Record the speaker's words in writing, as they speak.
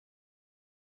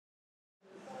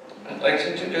I'd like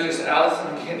to introduce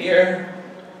Allison Kinnear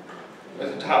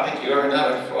with the topic, You Are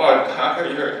Not a Fraud,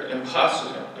 Conquer Your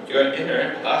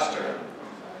Inner Imposter.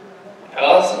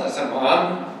 Allison is a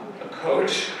mom, a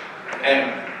coach,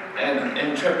 and an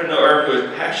entrepreneur who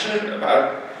is passionate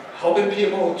about helping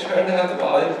people turn down the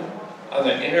volume on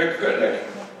their inner critic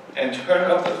and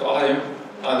turn up the volume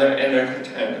on their inner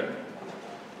contender.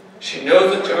 She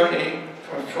knows the journey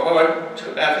from fraud to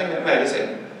effing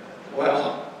amazing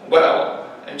well,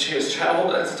 and she has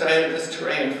traveled and studied this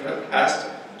terrain for the past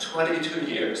 22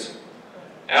 years.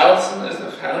 Allison is the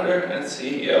founder and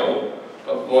CEO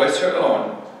of Voice Her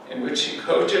Own, in which she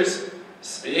coaches,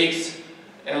 speaks,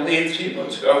 and leads people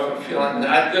to go from feeling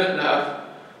not good enough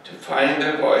to finding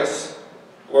their voice,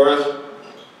 worth,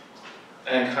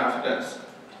 and confidence.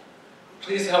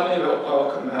 Please help me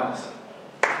welcome Allison.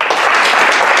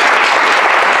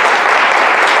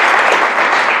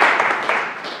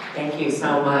 Thank you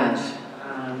so much.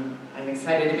 I'm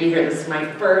excited to be here. This is my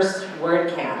first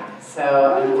WordCamp,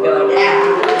 so I'm feeling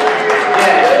good.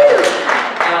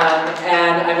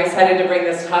 And I'm excited to bring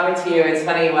this topic to you. It's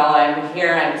funny, while I'm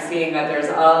here, I'm seeing that there's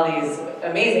all these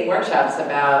amazing workshops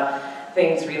about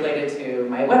things related to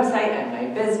my website and my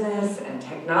business and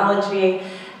technology,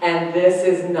 and this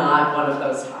is not one of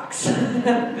those talks.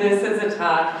 This is a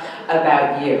talk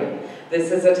about you.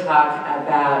 This is a talk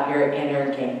about your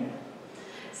inner game.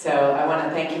 So I want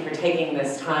to thank you for taking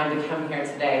this time to come here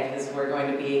today, because we're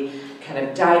going to be kind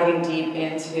of diving deep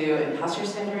into imposter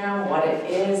syndrome, what it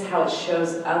is, how it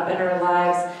shows up in our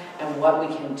lives, and what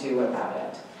we can do about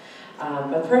it.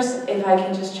 But first, if I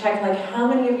can just check, like, how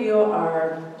many of you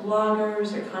are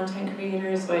bloggers or content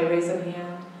creators? Will I raise a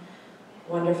hand?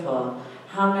 Wonderful.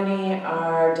 How many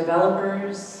are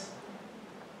developers?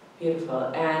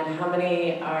 Beautiful. And how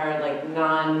many are like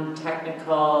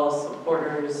non-technical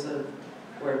supporters of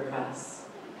WordPress?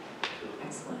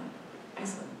 Excellent.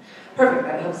 Excellent. Perfect.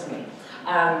 That helps me.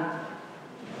 I'm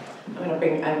going to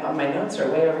bring, my notes are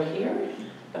way over here,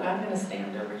 but I'm going to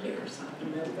stand over here, so I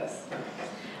can move this.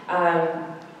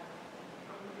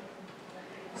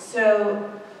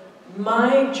 So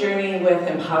my journey with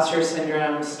imposter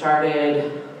syndrome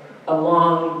started a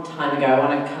long time ago. I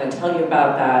want to kind of tell you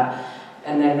about that,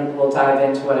 and then we'll dive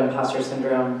into what imposter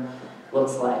syndrome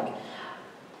looks like.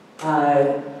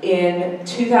 In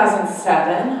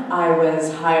 2007, I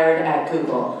was hired at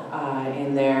Google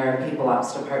in their People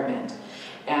Ops department.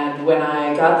 And when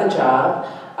I got the job,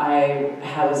 I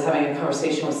was having a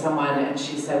conversation with someone, and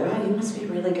she said, "Wow, you must be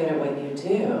really good at what you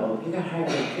do. You got hired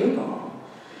at Google."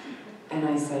 And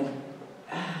I said,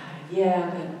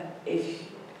 "Yeah, but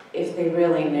if they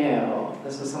really knew,"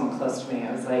 this was someone close to me,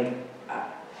 I was like,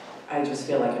 I just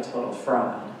feel like a total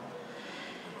fraud.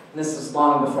 And this was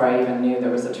long before I even knew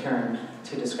there was a term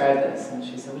to describe this. And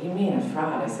she said, "What do you mean, a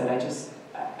fraud?" I said,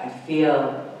 I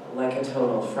feel like a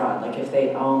total fraud. Like, if they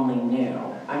only knew.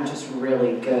 I'm just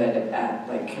really good at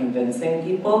like convincing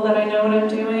people that I know what I'm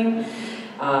doing.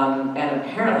 And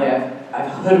apparently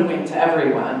I've hoodwinked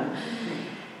everyone.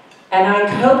 And I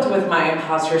coped with my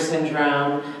imposter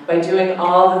syndrome by doing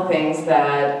all the things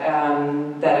that,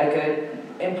 that a good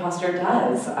imposter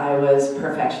does. I was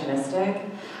perfectionistic.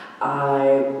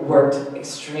 I worked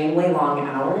extremely long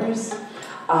hours.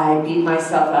 I beat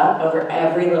myself up over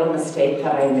every little mistake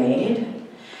that I made.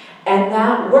 And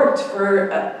that worked for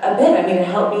a bit. I mean, it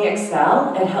helped me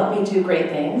excel. It helped me do great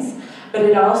things. But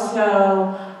it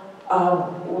also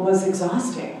was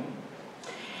exhausting.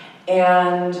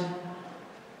 And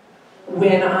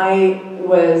when I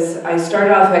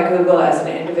started off at Google as an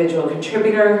individual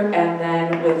contributor, and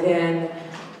then within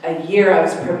a year I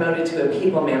was promoted to a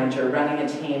people manager, running a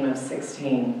team of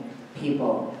 16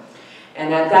 people.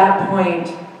 And at that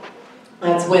point,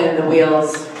 that's when the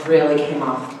wheels really came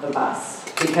off the bus,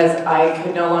 because I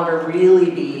could no longer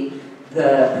really be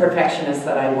the perfectionist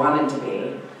that I wanted to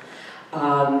be.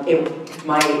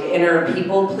 My inner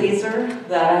people pleaser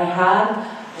that I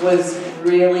had was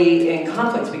really in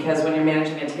conflict, because when you're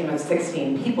managing a team of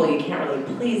 16 people, you can't really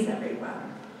please everyone.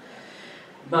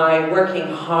 My working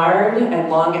hard and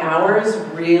long hours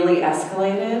really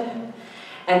escalated,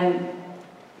 and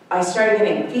I started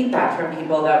getting feedback from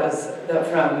people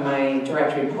from my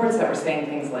direct reports that were saying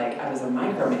things like I was a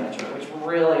micromanager, which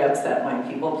really upset my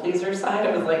people pleaser side.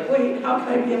 I was like, wait, how can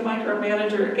I be a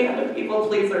micromanager and a people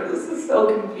pleaser? This is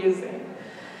so confusing.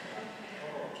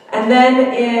 And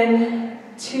then in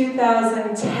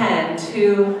 2010,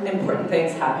 two important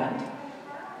things happened.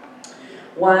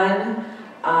 One,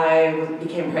 I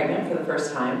became pregnant for the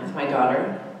first time with my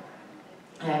daughter.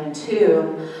 And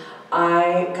two,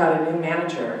 I got a new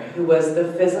manager who was the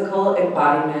physical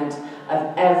embodiment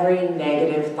of every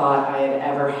negative thought I had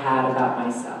ever had about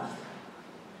myself.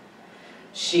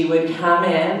 she would come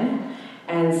in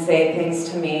and say things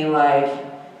to me like,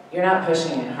 "You're not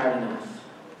pushing it hard enough."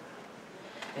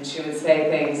 And she would say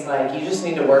things like, "You just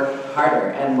need to work harder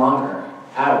and longer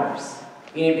hours.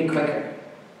 You need to be quicker."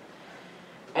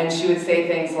 And she would say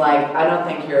things like, "I don't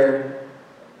think I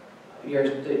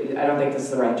don't think this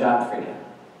is the right job for you."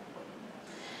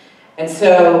 And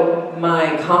so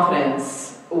my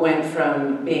confidence went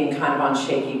from being kind of on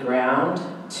shaky ground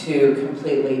to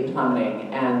completely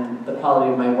plummeting, and the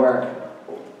quality of my work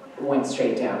went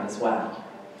straight down as well.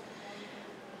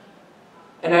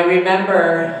 And I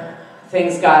remember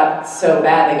things got so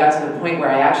bad, they got to the point where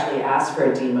I actually asked for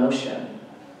a demotion.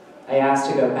 I asked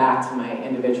to go back to my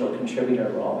individual contributor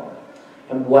role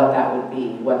and what that would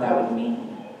be, what that would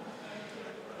mean.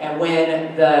 And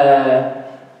when the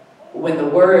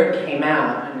word came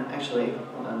out, and actually,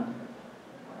 hold on,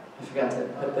 I forgot to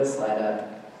put this slide up,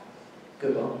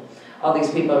 Google. All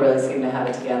these people really seem to have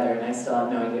it together, and I still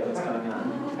have no idea what's going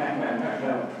on.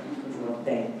 It's a little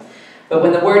thing. But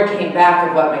when the word came back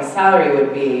of what my salary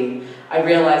would be, I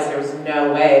realized there was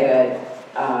no way that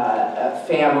a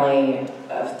family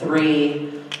of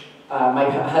 3, my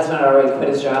husband had already quit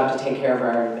his job to take care of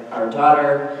our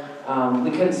daughter.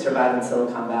 We couldn't survive in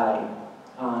Silicon Valley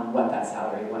on what that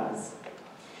salary was.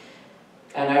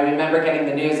 And I remember getting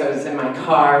the news. I was in my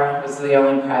car. It was the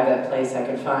only private place I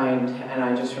could find, and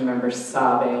I just remember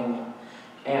sobbing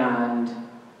and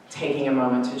taking a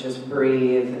moment to just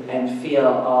breathe and feel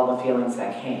all the feelings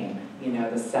that came. You know,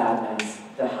 the sadness,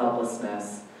 the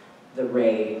helplessness, the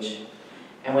rage.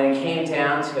 And when it came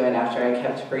down to it, after I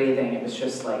kept breathing, it was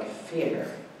just like fear.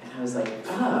 And I was like,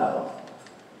 oh,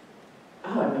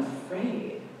 I'm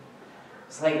afraid.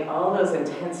 It's like all those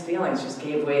intense feelings just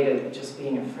gave way to just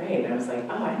being afraid. And I was like,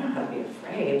 oh, I know how to be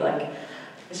afraid. Like,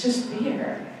 it's just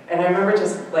fear. And I remember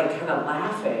just like kind of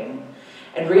laughing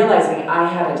and realizing I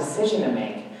had a decision to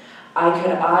make. I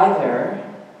could either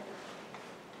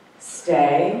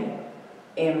stay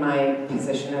in my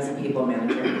position as a people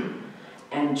manager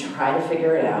and try to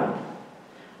figure it out,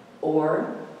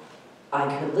 or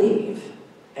I could leave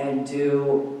and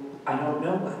do I don't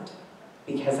know what.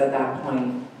 Because at that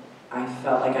point, I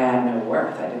felt like I had no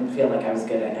worth. I didn't feel like I was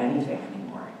good at anything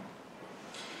anymore.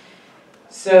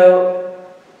 So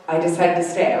I decided to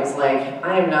stay. I was like,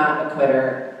 I am not a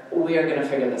quitter. We are going to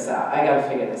figure this out. I got to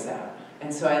figure this out.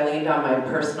 And so I leaned on my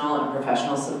personal and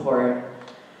professional support,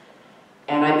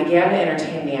 and I began to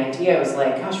entertain the idea. I was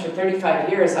like, gosh, for 35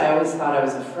 years, I always thought I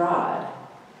was a fraud.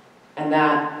 And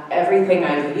that everything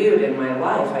I viewed in my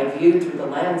life, I viewed through the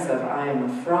lens of I am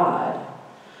a fraud.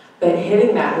 But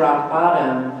hitting that rock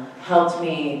bottom helped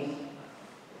me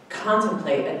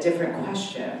contemplate a different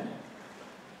question,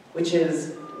 which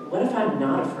is, what if I'm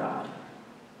not a fraud?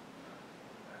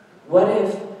 What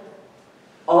if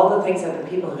all the things that the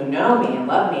people who know me and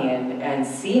love me and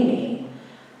see me,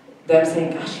 them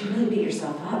saying, gosh, you really beat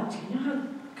yourself up. Do you know how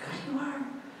good you are?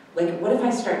 Like, what if I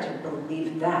start to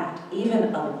believe that,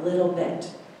 even a little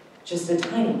bit, just a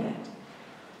tiny bit?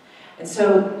 And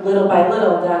so, little by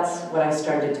little, that's what I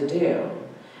started to do.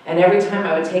 And every time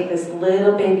I would take this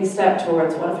little baby step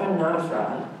towards, what if I'm not a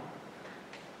fraud?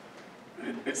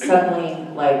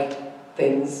 Suddenly, like,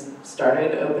 things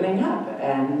started opening up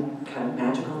and kind of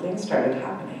magical things started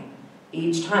happening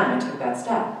each time I took that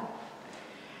step.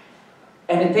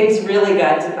 And things really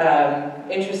got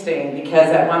interesting because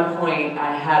at one point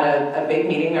I had a big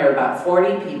meeting. There were about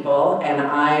 40 people, and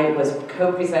I was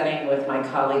co-presenting with my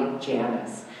colleague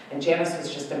Janice. And Janice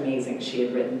was just amazing. She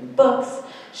had written books.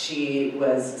 She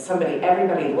was somebody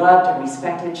everybody loved and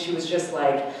respected. She was just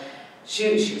like,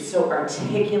 she was so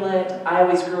articulate. I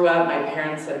always grew up, my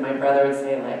parents and my brother would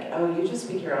say like, oh, you just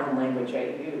speak your own language,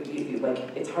 right? You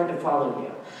like, it's hard to follow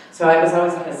you. So I was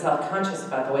always kind of self-conscious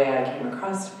about the way I came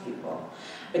across to people.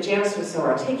 But Janice was so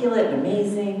articulate and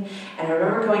amazing, and I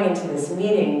remember going into this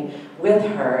meeting with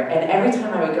her, and every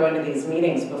time I would go into these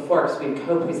meetings before, because we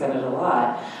co-presented a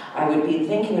lot, I would be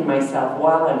thinking to myself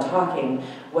while I'm talking,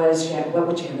 what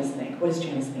would Janice think? What is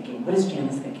Janice thinking? What is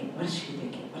Janice thinking? What is she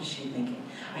thinking? What is she thinking?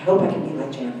 I hope I can be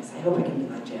like Janice. I hope I can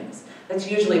be like Janice. That's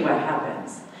usually what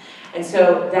happens. And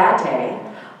so that day,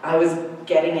 I was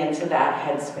getting into that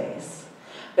headspace.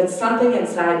 But something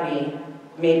inside me,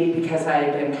 maybe because I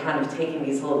had been kind of taking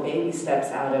these little baby steps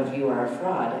out of you are a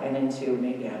fraud and into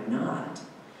maybe I'm not,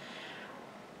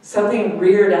 something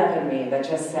reared up in me that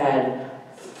just said,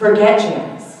 forget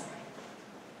Janice.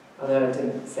 Although it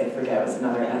didn't say forget, it was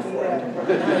another F word.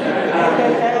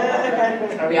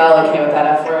 Are we all okay with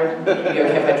that F word? Are you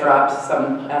okay if I dropped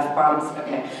some F-bombs?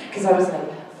 Okay. Because I was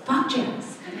like, fuck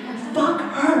Janice. Fuck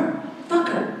her. Fuck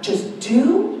her. Just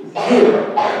do you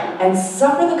and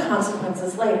suffer the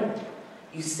consequences later.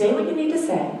 You say what you need to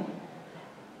say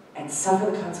and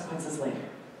suffer the consequences later.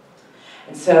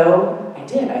 And so I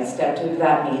did. I stepped into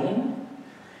that meeting,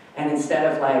 and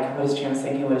instead of like, what is Janice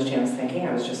thinking, what is Janice thinking,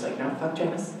 I was just like, no, fuck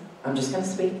Janice. I'm just going to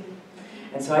speak.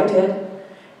 And so I did,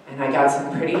 and I got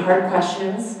some pretty hard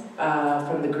questions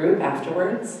from the group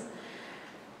afterwards,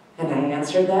 and I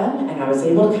answered them, and I was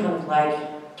able to kind of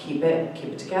like keep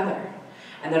it together.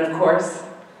 And then of course,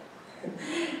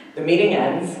 the meeting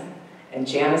ends, and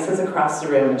Janice is across the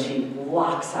room, and she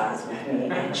locks eyes with me,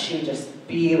 and she just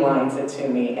beelines it to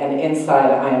me, and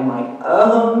inside I am like,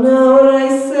 oh no, what did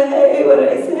I say? What did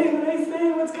I say? What did I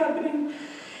say? What's happening?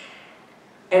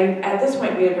 And at this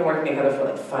point, we had been working together for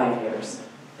like 5 years.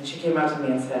 And she came up to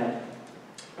me and said,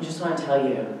 I just want to tell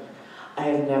you, I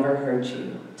have never heard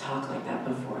you talk like that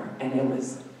before, and it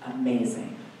was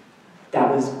amazing.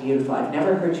 That was beautiful. I've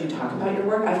never heard you talk about your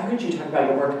work. I've heard you talk about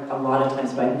your work a lot of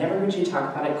times, but I've never heard you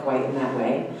talk about it quite in that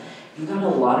way. You got a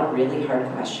lot of really hard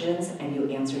questions, and you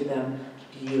answered them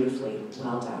beautifully.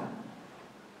 Well done.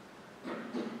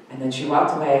 And then she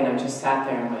walked away, and I just sat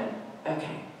there and went,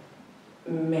 okay,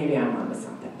 maybe I'm onto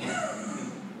something.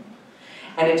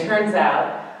 And it turns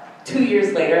out, 2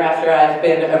 years later, after I've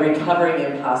been a recovering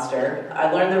imposter,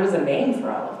 I learned there was a name for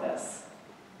all of this.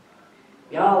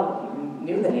 Y'all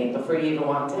knew the name before you even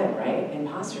walked in, right?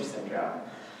 Impostor Syndrome.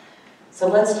 So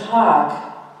let's talk.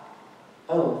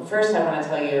 Oh, first I want to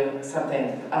tell you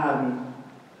something.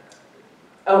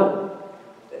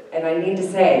 And I need to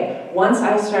say, once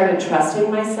I started trusting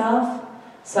myself,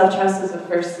 self-trust is the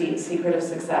first secret of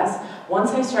success.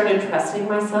 Once I started trusting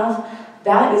myself,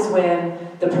 that is when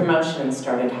the promotions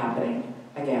started happening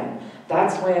again.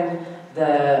 That's when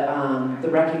the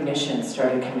recognition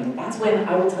started coming. That's when,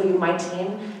 I will tell you, my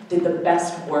team did the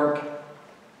best work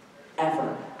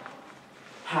ever.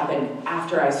 Happened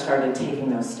after I started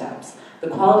taking those steps. The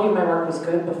quality of my work was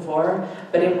good before,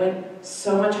 but it went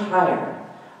so much higher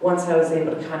once I was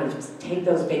able to kind of take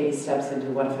those baby steps into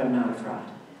what if I'm not a fraud.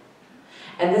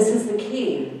 And this is the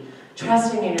key.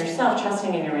 Trusting in yourself,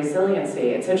 trusting in your resiliency.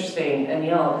 It's interesting,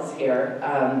 Anil is here,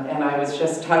 and I was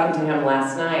just talking to him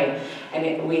last night,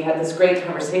 and we had this great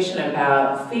conversation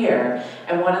about fear,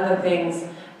 and one of the things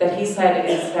that he said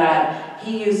is that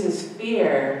he uses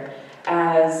fear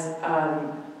as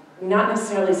not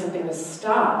necessarily something to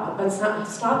stop, but it's not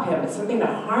to stop him, but something to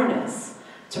harness,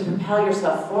 to propel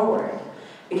yourself forward.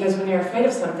 Because when you're afraid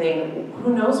of something,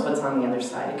 who knows what's on the other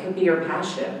side? It could be your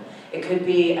passion. It could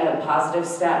be a positive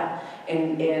step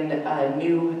in a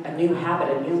new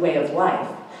habit, a new way of life.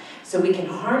 So we can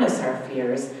harness our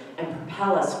fears and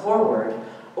propel us forward,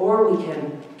 or we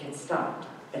can get stopped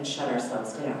and shut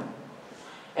ourselves down.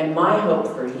 And my hope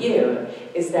for you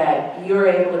is that you're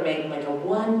able to make like a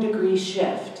 1 degree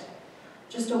shift,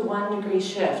 just a 1 degree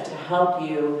shift to help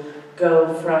you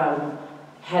go from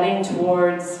heading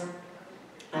towards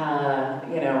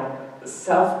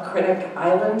self-critic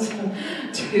island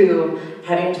to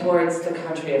heading towards the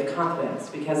country of confidence,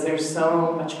 because there's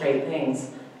so much great things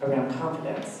around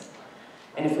confidence.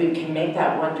 And if we can make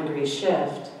that 1 degree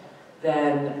shift,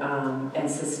 then and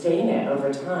sustain it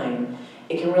over time,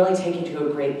 it can really take you to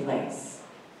a great place.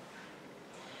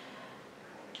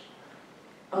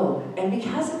 Oh, and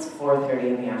because it's 4:30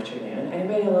 in the afternoon,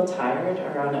 anybody a little tired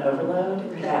or on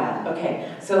overload? Yeah,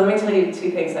 okay. So let me tell you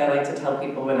 2 things I like to tell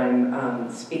people when I'm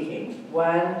speaking.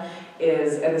 One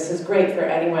is, and this is great for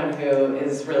anyone who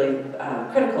is really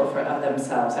critical of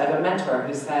themselves. I have a mentor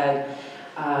who said,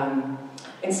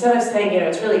 instead of saying,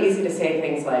 it's really easy to say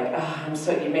things like,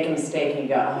 you make a mistake and you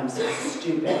go, I'm so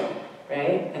stupid,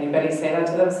 right? Anybody say that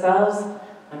to themselves?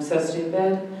 I'm so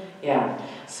stupid? Yeah.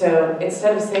 So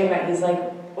instead of saying that, he's like,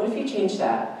 what if you change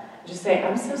that? Just say,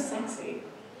 I'm so sexy.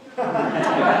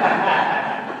 I'm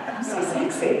so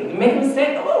sexy. You make a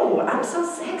mistake, I'm so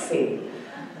sexy.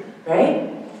 Right?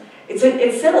 It's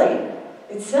silly.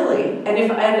 It's silly. And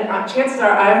chances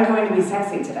are I'm going to be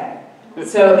sexy today.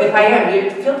 So if I am,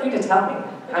 you feel free to tell me.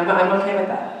 I'm okay with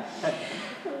that.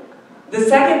 The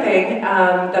second thing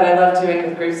that I love doing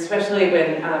with groups, especially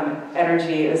when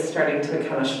energy is starting to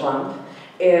become a schlump,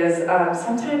 is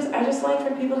sometimes I just like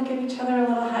for people to give each other a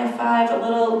little high five, a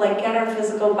little, get our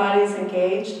physical bodies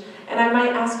engaged, and I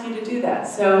might ask you to do that.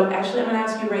 So actually I'm going to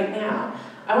ask you right now.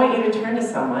 I want you to turn to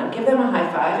someone, give them a high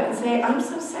five, and say, I'm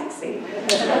so sexy.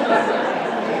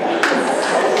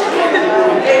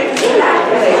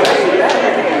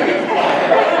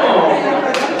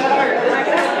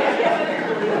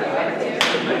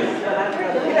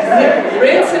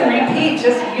 Rinse and repeat,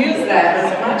 just use that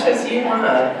as much as you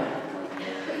want.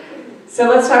 So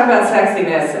let's talk about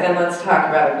sexiness, and let's talk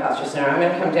about imposter syndrome. I'm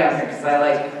going to come down here because I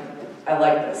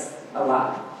like this a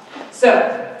lot. So,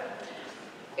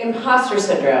 Imposter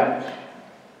syndrome.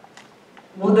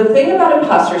 Well, the thing about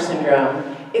imposter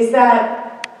syndrome is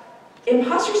that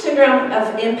imposter syndrome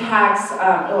impacts,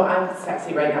 oh, I'm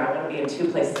sexy right now, I want to be in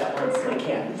two places at once, and I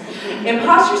can't.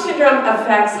 Imposter syndrome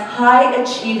affects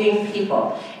high-achieving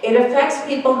people. It affects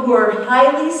people who are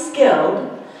highly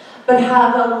skilled, but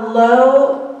have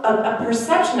a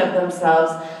perception of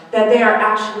themselves that they are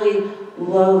actually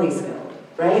lowly skilled,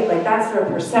 right? Like that's their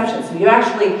perception. So you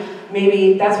actually,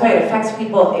 maybe, that's why it affects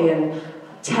people in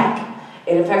tech.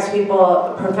 It affects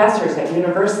people, professors at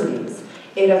universities.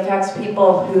 It affects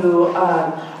people who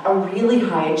are really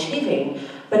high achieving,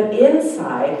 but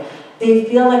inside, they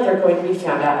feel like they're going to be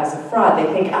found out as a fraud.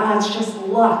 They think, it's just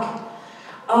luck.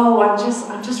 Oh, I'm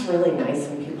just really nice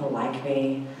and people like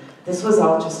me. This was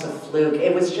all just a fluke.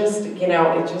 It was just,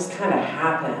 it just kind of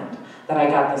happened that I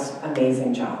got this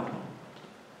amazing job.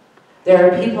 There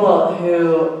are people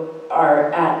who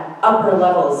are at upper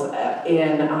levels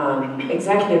in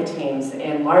executive teams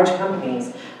in large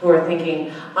companies who are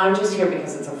thinking, I'm just here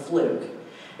because it's a fluke.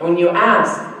 And when you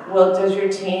ask, well, does your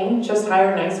team just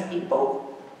hire nice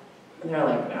people? And they're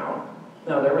like, no,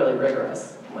 they're really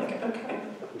rigorous. I'm like, okay.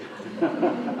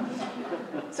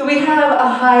 So we have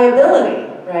a high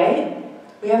ability, right?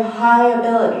 We have high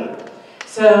ability.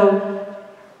 So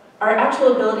our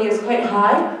actual ability is quite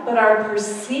high, but our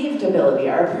perceived ability,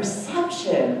 our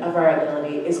perception of our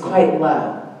ability is quite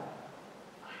low.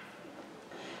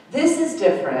 This is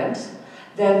different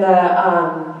than the,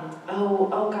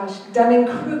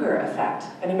 Dunning-Kruger effect.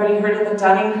 Anybody heard of the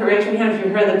Dunning-Kruger? Raise your hand if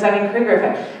you've heard of the Dunning-Kruger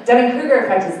effect. Dunning-Kruger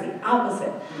effect is the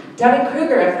opposite.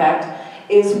 Dunning-Kruger effect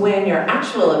is when your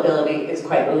actual ability is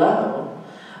quite low,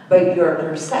 but your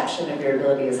perception of your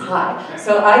ability is high.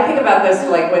 So I think about this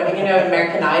like when,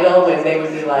 American Idol, when they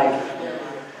would be like,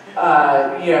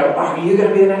 are you going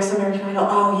to be the next American Idol?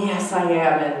 Oh, yes, I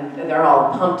am. And they're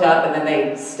all pumped up, and then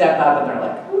they step up, and they're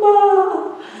like,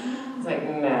 whoa. It's like,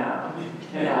 no.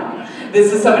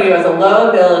 This is somebody who has a low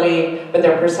ability, but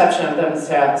their perception of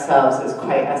themselves is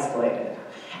quite escalated.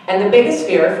 And the biggest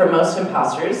fear for most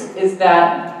imposters is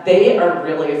that they are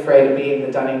really afraid of being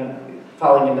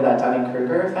falling into that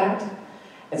Dunning-Kruger effect.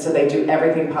 And so they do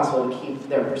everything possible to keep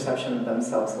their perception of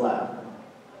themselves low.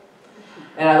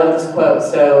 And I love this quote.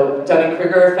 So,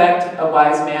 Dunning-Kruger effect, a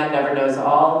wise man never knows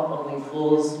all, only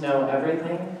fools know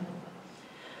everything.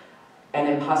 And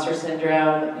imposter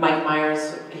syndrome, Mike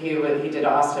Myers, he did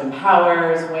Austin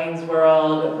Powers, Wayne's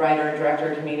World, writer,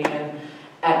 director, comedian.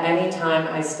 At any time,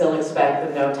 I still expect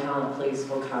the no talent police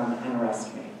will come and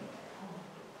arrest me.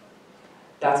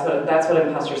 That's what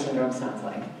imposter syndrome sounds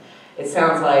like. It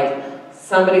sounds like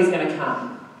somebody's going to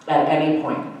come at any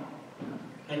point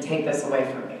and take this away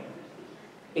from me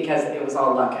because it was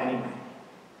all luck anyway.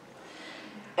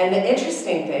 And the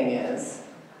interesting thing is,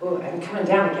 ooh, I'm coming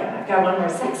down again. I've got one more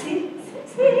sexy.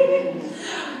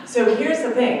 So here's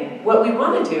the thing. What we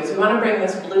want to do is we want to bring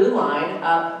this blue line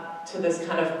up to this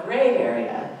kind of gray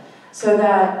area so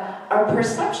that our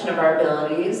perception of our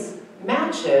abilities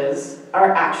matches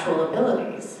our actual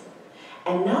abilities.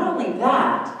 And not only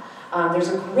that, there's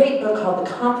a great book called The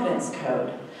Confidence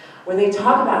Code, where they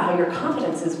talk about how your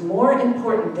confidence is more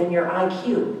important than your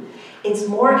IQ. It's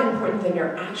more important than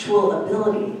your actual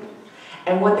ability.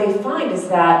 And what they find is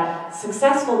that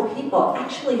successful people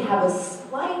actually have a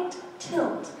slight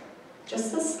tilt,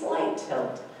 just a slight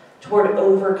tilt, toward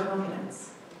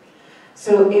overconfidence.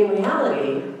 So in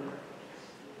reality,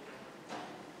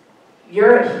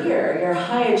 you're here, you're a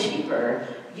high achiever,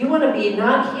 you want to be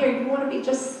not here, you want to be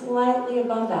just slightly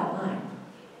above that line.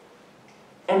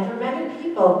 And for many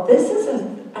people, this is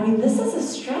a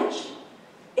stretch.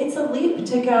 It's a leap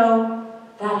to go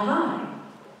that high,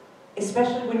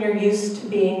 especially when you're used to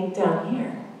being down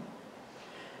here.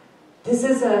 This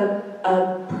is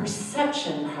a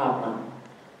perception problem,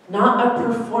 not a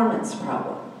performance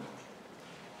problem.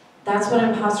 That's what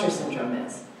imposter syndrome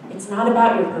is. It's not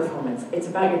about your performance, it's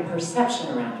about your perception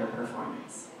around your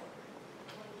performance.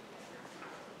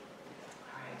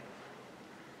 All right.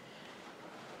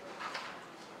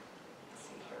 Let's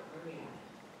see here, where are we at?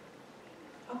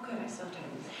 Oh good, I still have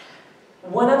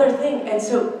time. One other thing, and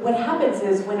so what happens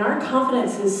is when our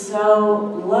confidence is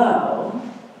so low,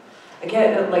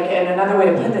 again, like, and another way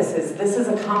to put this is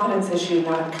a confidence issue,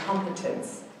 not a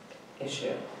competence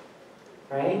issue,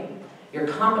 right? Your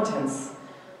competence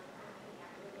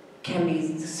can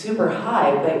be super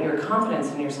high, but your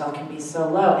confidence in yourself can be so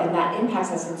low, and that impacts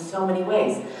us in so many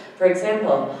ways. For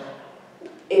example,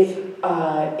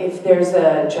 if there's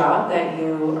a job that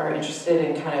you are interested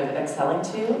in kind of excelling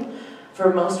to,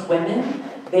 for most women,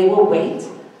 they will wait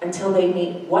until they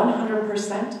meet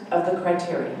 100% of the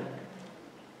criteria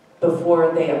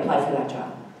before they apply for that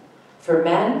job. For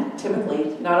men,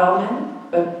 typically, not all men,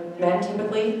 but men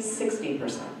typically,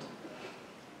 60%.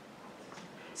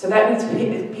 So that means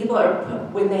people are,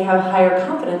 when they have higher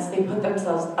confidence, they put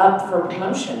themselves up for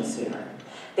promotion sooner.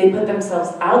 They put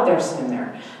themselves out there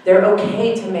sooner. They're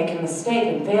okay to make a mistake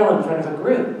and fail in front of a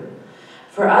group.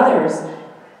 For others,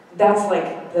 that's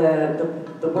like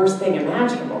the worst thing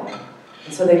imaginable.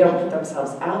 And so they don't put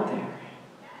themselves out there.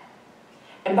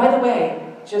 And by the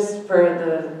way, just for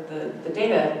the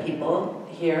data people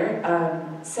here,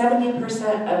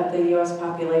 70% of the US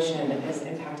population is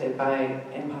impacted by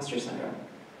imposter syndrome.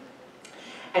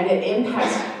 And it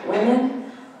impacts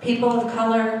women, people of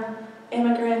color,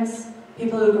 immigrants,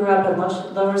 people who grew up in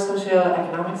lower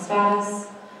socioeconomic status,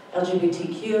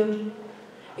 LGBTQ,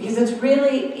 because it's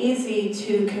really easy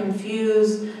to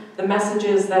confuse the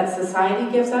messages that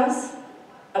society gives us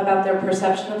about their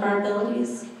perception of our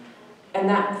abilities, and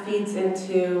that feeds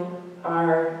into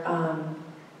our,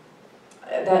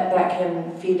 that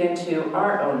can feed into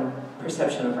our own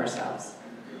perception of ourselves.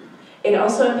 It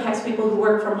also impacts people who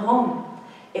work from home.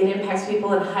 It impacts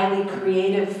people in highly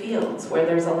creative fields where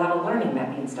there's a lot of learning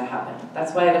that needs to happen.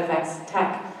 That's why it affects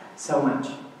tech so much,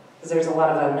 because there's a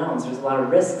lot of unknowns, there's a lot of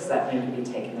risks that need to be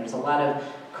taken, there's a lot of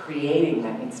creating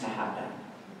that needs to happen.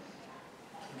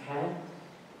 Okay?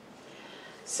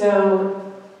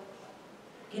 So,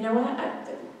 you know what?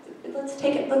 Let's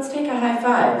take a high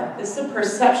five. This is a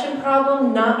perception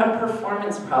problem, not a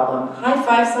performance problem. High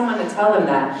five someone to tell them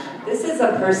that. This is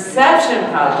a perception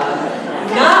problem,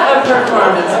 not a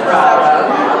performance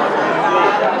problem.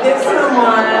 Give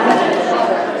someone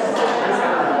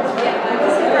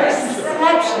it's a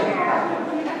perception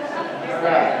problem.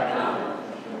 Right.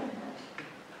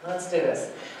 Let's do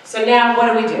this. So now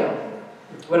what do we do?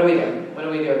 What do we do? What do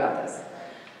we do about this?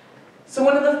 So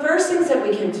one of the first things that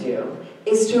we can do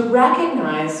is to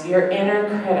recognize your inner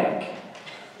critic.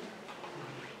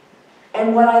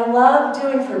 And what I love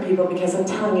doing for people, because I'm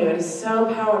telling you, it is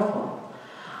so powerful,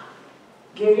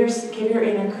 give your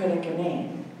inner critic a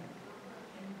name.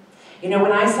 You know,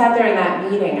 when I sat there in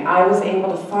that meeting, I was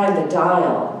able to find the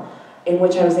dial in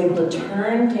which I was able to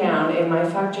turn down, in my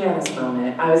fuck Janice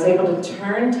moment, I was able to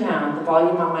turn down the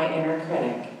volume on my inner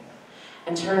critic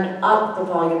and turn up the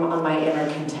volume on my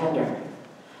inner contender.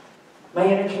 My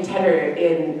inner contender,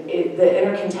 the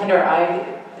inner contender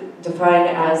I define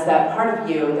as that part of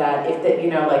you that if they,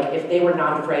 if they were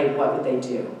not afraid, what would they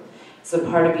do? It's the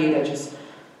part of you that just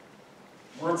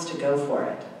wants to go for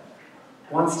it,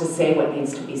 wants to say what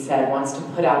needs to be said, wants to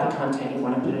put out the content you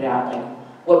want to put it out. Like,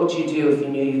 what would you do if you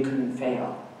knew you couldn't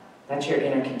fail? That's your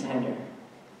inner contender,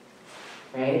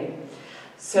 right?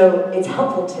 So it's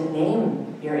helpful to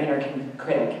name your inner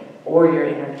critic or your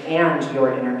inner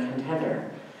contender.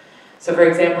 So for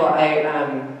example,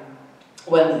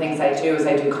 one of the things I do is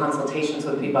I do consultations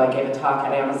with people. I gave a talk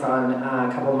at Amazon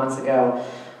a couple of months ago.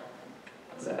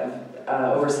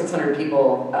 Over 600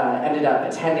 people ended up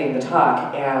attending the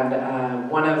talk, and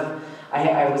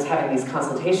I was having these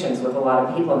consultations with a lot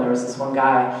of people, and there was this one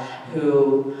guy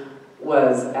who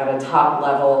was at a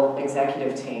top-level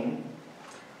executive team,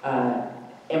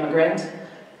 immigrant,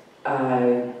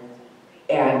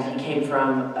 and he came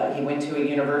from, he went to a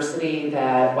university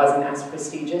that wasn't as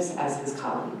prestigious as his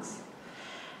colleagues.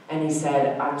 And he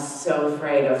said, I'm so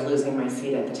afraid of losing my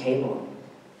seat at the table.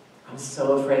 I'm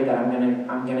so afraid that I'm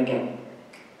gonna get,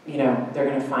 they're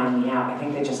gonna find me out. I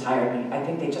think they just hired me. I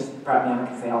think they just brought me on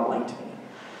because they all liked me.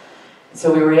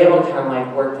 So we were able to kind of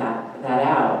like work that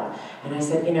out. And I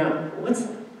said,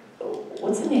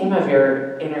 what's the name of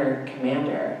your inner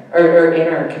commander, or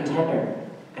inner contender?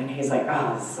 And he's like,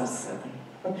 oh, this is so silly.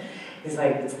 He's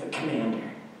like, it's the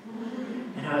commander.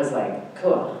 And I was like,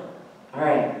 cool. All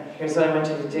right, here's what I want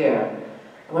you to do.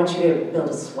 I want you to build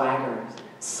a swagger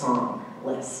song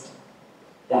list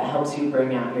that helps you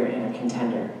bring out your inner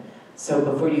contender. So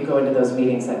before you go into those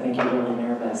meetings that make you really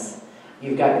nervous,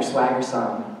 you've got your swagger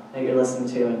song that you're listening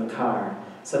to in the car,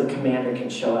 so the commander can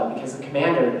show up. Because the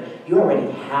commander, you already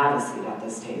have a seat at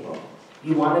this table.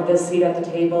 You wanted this seat at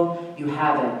the table, you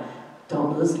have it.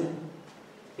 Don't lose it.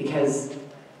 Because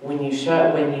when you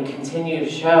continue to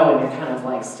show and you're kind of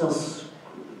like still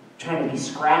trying to be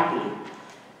scrappy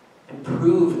and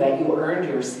prove that you earned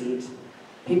your seat,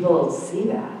 people see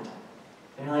that.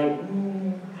 They're like, I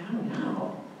don't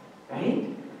know, right?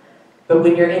 But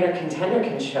when your inner contender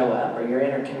can show up, or your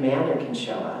inner commander can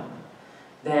show up,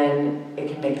 then it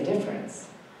can make a difference.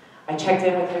 I checked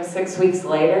in with him 6 weeks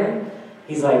later.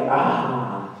 He's like,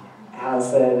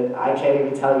 Allison, I can't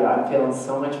even tell you, I'm feeling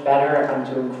so much better. I'm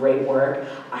doing great work.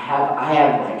 I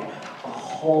have like a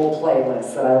whole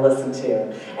playlist that I listen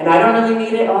to. And I don't really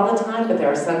need it all the time, but there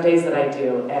are some days that I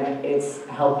do, and it's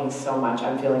helped me so much.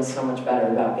 I'm feeling so much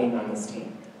better about being on this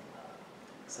team.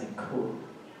 It's like, cool.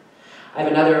 I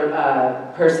have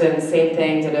another person, same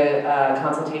thing, did a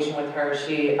consultation with her.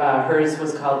 Hers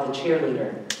was called the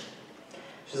cheerleader.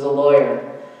 She's a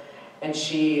lawyer. And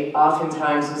she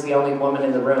oftentimes was the only woman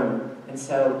in the room. And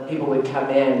so people would come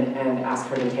in and ask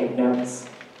her to take notes.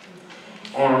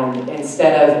 And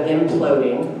instead of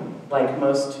imploding, like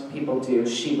most people do,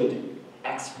 she would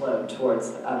explode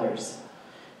towards the others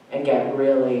and get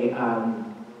really,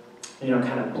 kind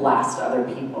of blast other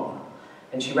people.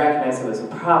 And she recognized it was a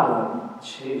problem.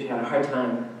 She had a hard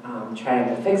time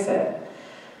trying to fix it.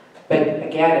 But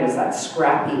again, it was that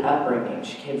scrappy upbringing.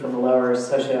 She came from a lower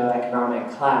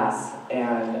socioeconomic class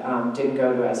and didn't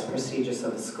go to as prestigious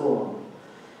of a school.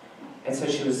 And so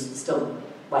she was still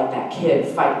like that kid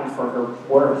fighting for her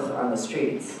worth on the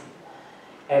streets.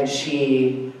 And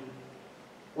she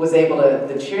was able to,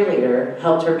 the cheerleader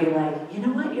helped her be like, you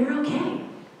know what, you're okay.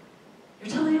 You're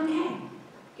totally okay.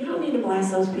 You don't need to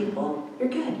blast those people. You're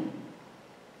good.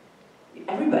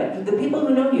 Everybody, the people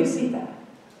who know you see that.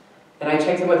 And I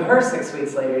checked in with her 6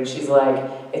 weeks later, and she's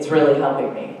like, it's really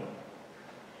helping me.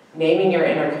 Naming your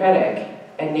inner critic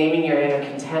and naming your inner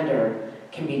contender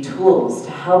can be tools to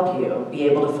help you be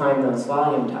able to find those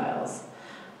volume dials.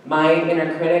 My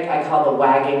inner critic, I call the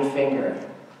wagging finger.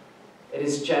 It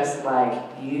is just like,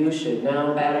 you should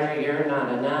know better, you're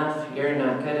not enough, you're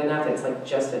not good enough. It's like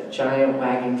just a giant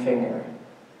wagging finger.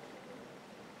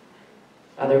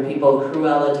 Other people,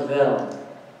 Cruella de Vil.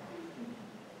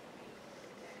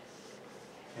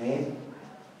 Right?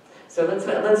 So let's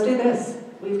do this.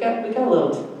 We've got a little,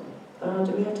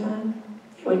 do we have time?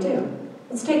 Yeah, we do.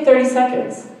 Let's take 30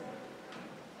 seconds.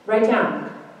 Write down,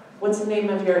 what's the name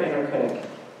of your inner critic?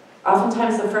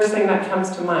 Oftentimes the first thing that comes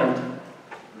to mind.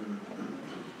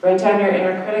 Write down your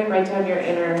inner critic, write down your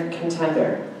inner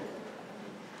contender.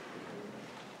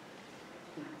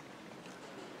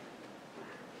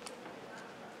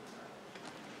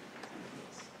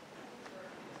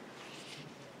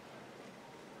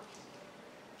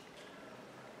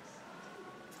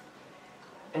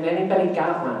 And anybody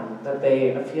got one that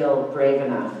they feel brave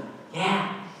enough?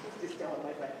 Yeah. Just tell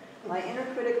my friend. My inner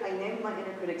critic, I named my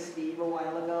inner critic Steve a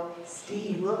while ago.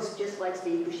 Steve. He looks just like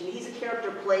Steve Buscemi. He's a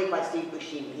character played by Steve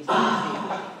Buscemi. He's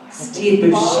not Steve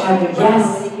Buscemi,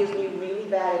 yes. And he gives me really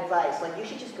bad advice, like you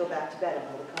should just go back to bed and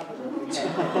pull the covers over your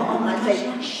head. And I say,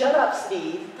 shut up,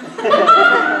 Steve.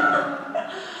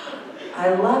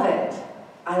 I love it.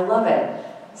 I love it.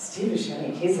 Steve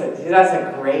Buscemi, he has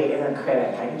a great inner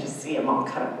critic. I can just see him all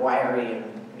kind of wiry and,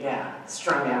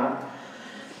 strung out.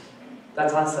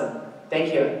 That's awesome.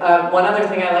 Thank you. One other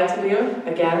thing I like to do,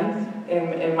 again,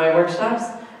 in my workshops,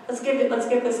 let's give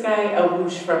this guy a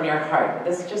whoosh from your heart.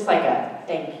 This is just like a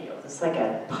thank you. It's like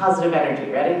a positive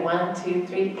energy. Ready? 1, 2,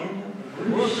 3, and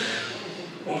whoosh.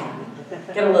 Yeah.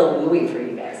 Get a little wooey for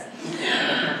you guys.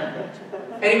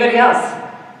 Anybody else?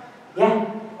 Yeah.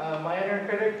 My inner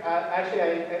critic, actually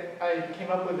I came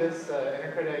up with this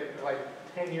inner critic like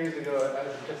 10 years ago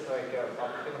as just like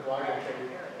in the blog entry.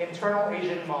 Internal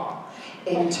Asian mom.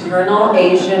 Internal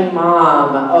Asian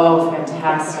mom. Oh,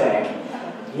 fantastic.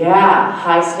 Yeah,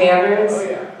 high standards, Oh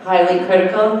yeah. highly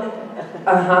critical.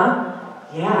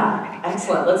 Yeah,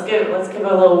 excellent. Let's give a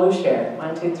little whoosh here.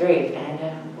 1, 2, 3, and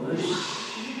a whoosh.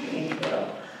 Thank you.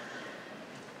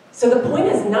 So the point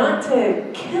is not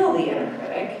to kill the inner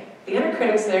critic. The inner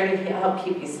critic's there to help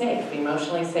keep you safe,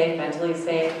 emotionally safe, mentally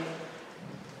safe,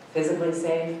 physically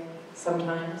safe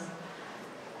sometimes.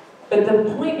 But the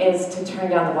point is to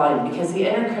turn down the volume because the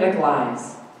inner critic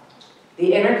lies.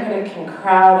 The inner critic can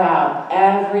crowd out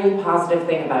every positive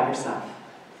thing about yourself.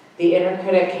 The inner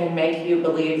critic can make you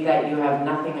believe that you have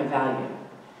nothing of value.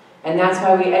 And that's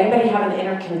why anybody have an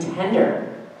inner contender?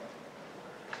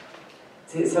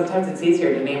 See, sometimes it's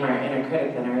easier to name our inner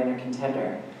critic than our inner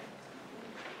contender.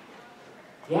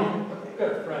 Yeah. I've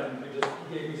got a friend who just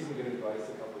gave me some good advice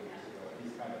a couple of years ago, and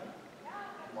he's kind of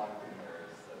locked in there.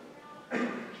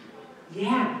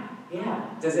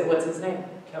 What's his name?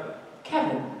 Kevin.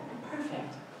 Kevin.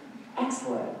 Perfect.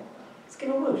 Excellent. Let's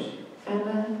give a whoosh. And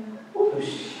a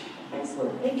whoosh.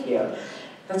 Excellent. Thank you.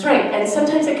 That's right. And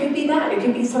sometimes it could be that. It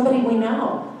could be somebody we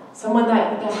know. Someone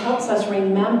that helps us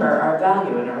remember our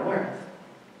value and our worth.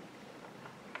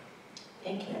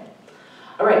 Thank you.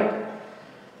 All right.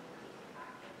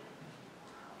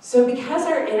 So because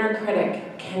our inner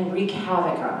critic can wreak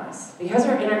havoc on us, because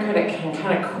our inner critic can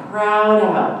kind of crowd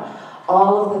out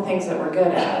all of the things that we're good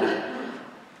at,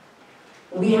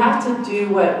 we have to do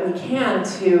what we can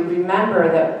to remember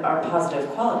our positive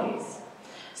qualities.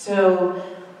 So,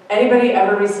 anybody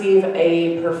ever receive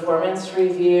a performance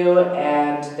review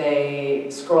and they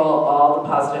scroll all the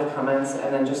positive comments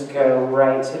and then just go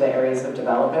right to the areas of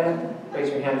development?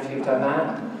 Raise your hand if you've done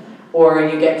that. Or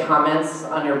you get comments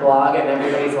on your blog and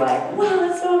everybody's like, wow,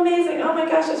 that's so amazing, oh my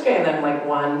gosh, that's great. And then like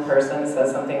one person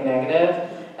says something negative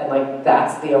and like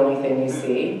that's the only thing you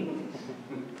see.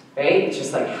 Right? It's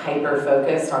just like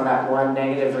hyper-focused on that one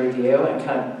negative review and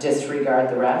kind of disregard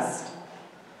the rest.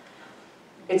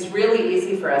 It's really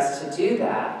easy for us to do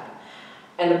that.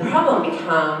 And the problem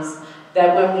becomes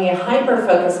that when we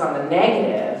hyper-focus on the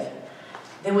negative,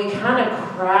 then we kind of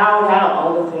crowd out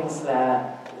all the things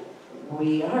that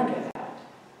we are good at.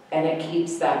 And it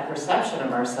keeps that perception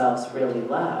of ourselves really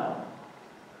low.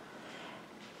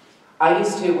 I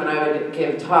used to, when I would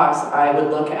give talks, I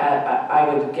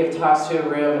would give talks to a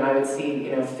room and I would see,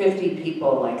 50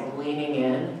 people like leaning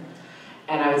in,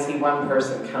 and I would see one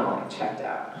person kind of like checked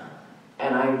out.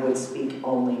 And I would speak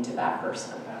only to that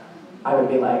person. I would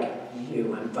be like,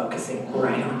 you, I'm focusing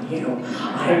right on you.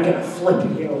 I'm gonna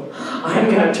flip you. I'm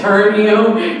gonna turn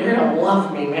you. You're gonna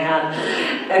love me, man.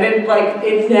 And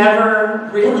it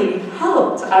never really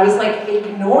helped. I was like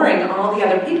ignoring all the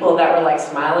other people that were like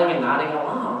smiling and nodding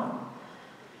along.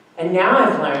 And now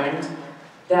I've learned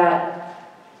that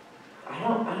I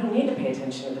don't need to pay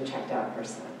attention to the checked out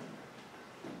person.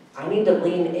 I need to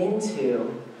lean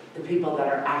into the people that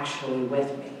are actually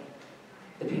with me,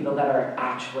 the people that are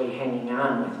actually hanging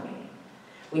on with me.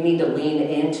 We need to lean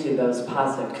into those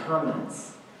positive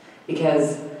comments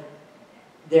because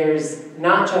there's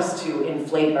not just to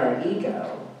inflate our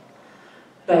ego,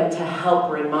 but to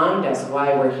help remind us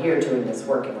why we're here doing this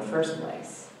work in the first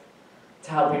place,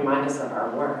 to help remind us of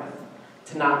our worth,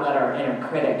 to not let our inner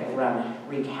critic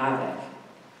wreak havoc.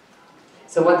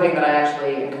 So one thing that I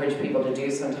actually encourage people to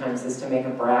do sometimes is to make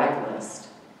a brag list.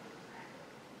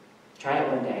 Try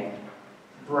it one day.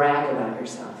 Brag about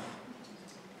yourself.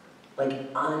 Like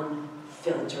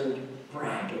unfiltered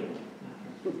bragging.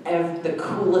 The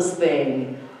coolest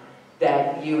thing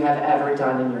that you have ever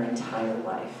done in your entire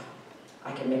life.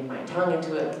 I can make my tongue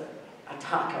into a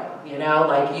taco,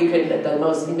 like you could, the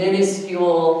most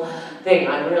minuscule thing.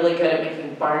 I'm really good at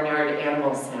making barnyard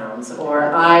animal sounds, or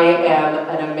I am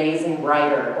an amazing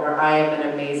writer, or I am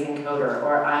an amazing coder,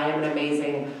 or I am an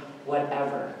amazing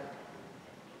whatever.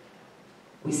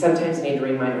 We sometimes need to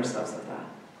remind ourselves of that.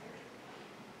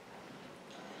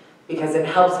 Because it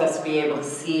helps us be able to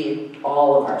see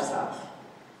all of ourselves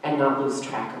and not lose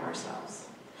track of ourselves.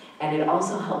 And it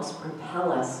also helps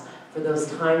propel us for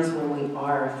those times when we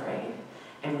are afraid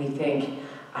and we think,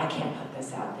 I can't put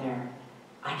this out there.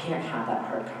 I can't have that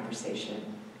hard conversation.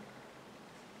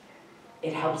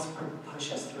 It helps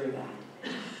push us through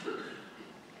that.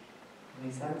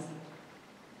 Make sense?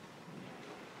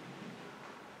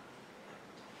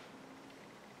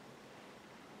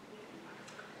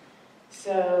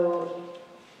 So,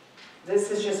 this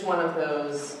is just one of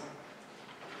those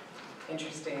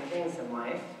interesting things in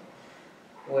life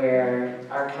where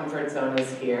our comfort zone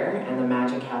is here and the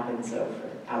magic happens over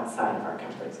outside of our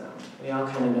comfort zone. We all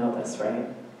kind of know this, right?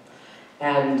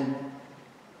 And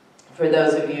for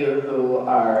those of you who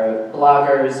are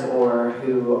bloggers or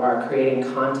who are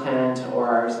creating content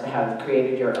or have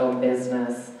created your own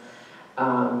business,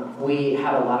 we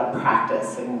have a lot of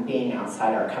practice in being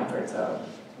outside our comfort zone.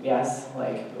 Yes,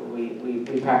 like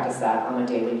we practice that on a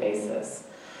daily basis.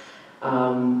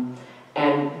 And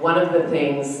one of the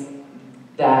things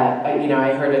that,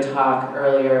 I heard a talk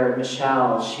earlier,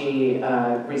 Michelle, she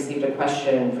received a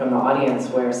question from the audience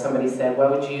where somebody said,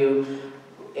 what would you,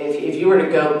 if you were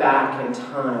to go back in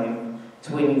time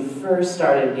to when you first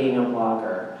started being a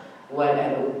blogger,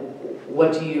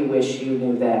 what do you wish you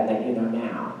knew then that you know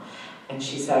now? And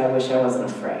she said, I wish I wasn't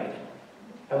afraid.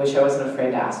 I wish I wasn't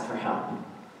afraid to ask for help.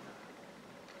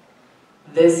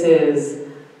 This is,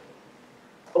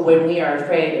 when we are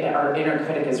afraid, our inner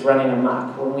critic is running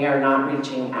amok. When we are not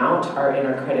reaching out, our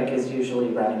inner critic is usually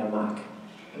running amok.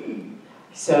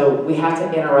 So we have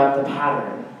to interrupt the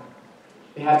pattern.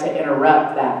 We have to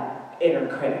interrupt that inner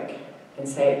critic and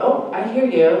say, oh, I hear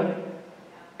you.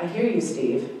 I hear you,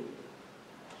 Steve.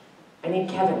 I need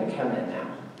Kevin to come in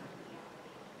now.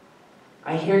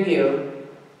 I hear you,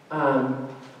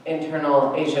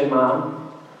 internal Asian mom.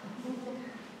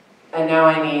 And now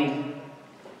I need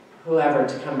whoever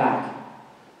to come back.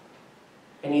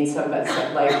 I need somebody,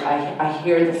 I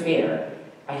hear the fear.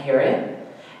 I hear it.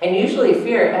 And usually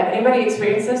fear, anybody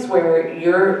experience this where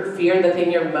your fear, the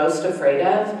thing you're most afraid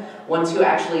of, once you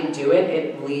actually do it,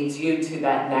 it leads you to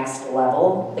that next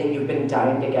level that you've been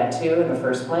dying to get to in the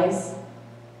first place?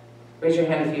 Raise your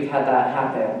hand if you've had that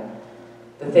happen.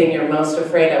 the thing you're most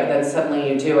afraid of, then suddenly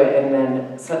you do it, and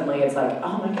then suddenly it's like,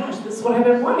 oh my gosh, this is what I've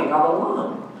been wanting all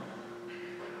along.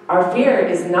 Our fear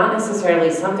is not necessarily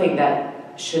something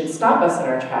that should stop us in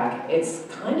our track. It's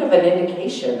kind of an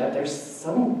indication that there's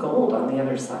some gold on the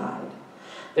other side.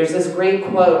 There's this great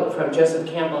quote from Joseph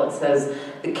Campbell. It says,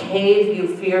 "The cave you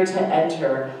fear to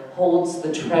enter holds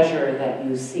the treasure that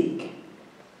you seek."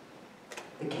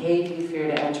 The cave you fear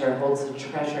to enter holds the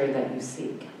treasure that you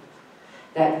seek.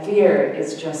 That fear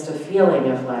is just a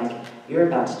feeling of like, you're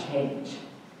about to change.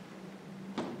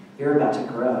 You're about to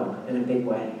grow in a big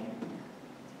way.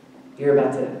 You're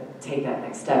about to take that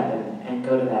next step and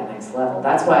go to that next level.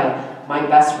 That's why my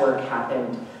best work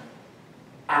happened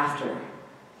after.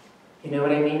 You know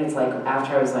what I mean? It's like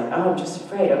after I was like, oh, I'm just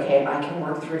afraid. Okay, I can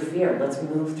work through fear. Let's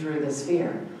move through this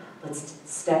fear. Let's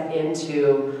step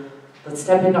into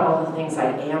all the things I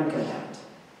am good at.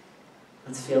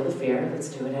 Let's feel the fear. Let's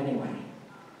do it anyway.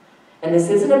 And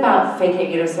this isn't about fake it.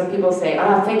 You know, some people say,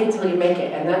 fake it till you make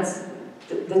it. And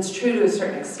that's true to a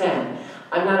certain extent.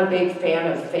 I'm not a big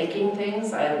fan of faking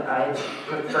things. I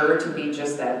prefer to be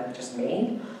just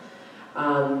me.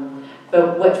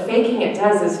 But what faking it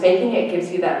does is faking it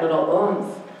gives you that little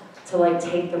oomph to like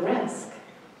take the risk,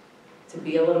 to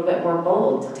be a little bit more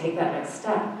bold, to take that next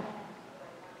step.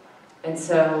 And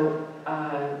so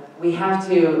we have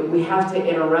to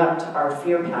interrupt our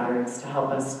fear patterns to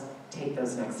help us take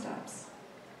those next steps.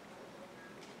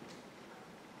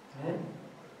 Good.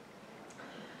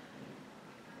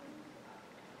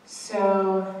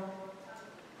 So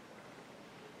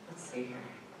let's see here.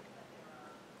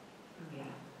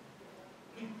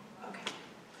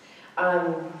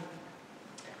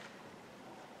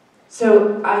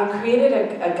 So I created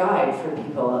a guide for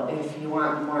people if you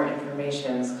want more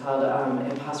information. It's called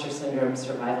Impostor Syndrome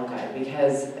Survival Guide,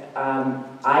 because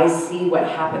I see what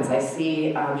happens. I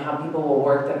see how people will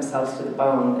work themselves to the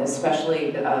bone,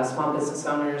 especially small business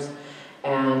owners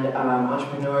and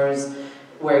entrepreneurs,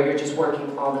 where you're just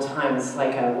working all the time. It's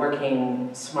like a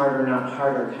working smarter, not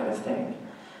harder kind of thing.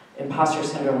 Imposter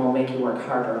syndrome will make you work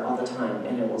harder all the time,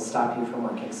 and it will stop you from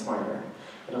working smarter.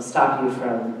 It'll stop you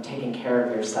from taking care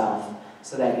of yourself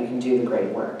so that you can do the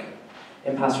great work.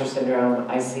 Imposter syndrome,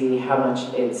 I see how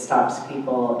much it stops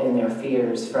people in their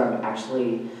fears from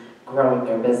actually growing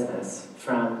their business,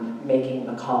 from making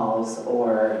the calls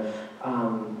or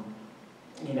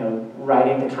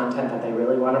writing the content that they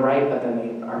really want to write, but then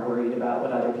they are worried about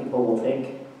what other people will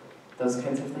think, those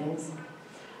kinds of things.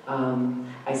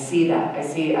 I see that.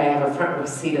 I have a front row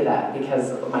seat of that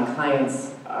because my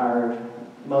clients are,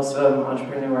 most of them,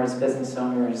 entrepreneurs, business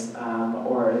owners,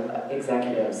 or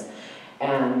executives.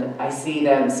 And I see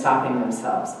them stopping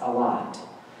themselves a lot.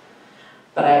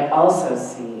 But I also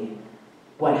see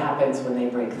what happens when they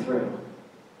break through.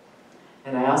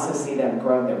 And I also see them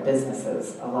growing their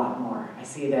businesses a lot more. I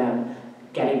see them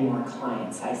getting more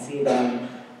clients. I see them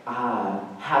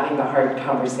having the hard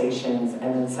conversations,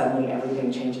 and then suddenly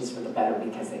everything changes for the better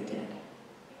because they did.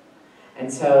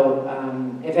 And so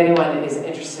if anyone is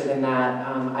interested in that,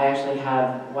 I actually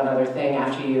have one other thing.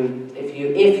 After if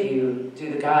you do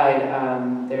the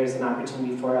guide, there's an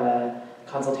opportunity for a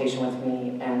consultation with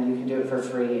me, and you can do it for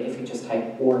free if you just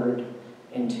type Word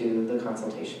into the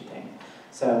consultation thing.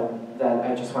 So that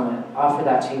I just want to offer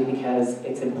that to you because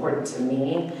it's important to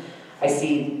me. I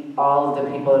see all of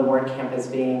the people in WordCamp as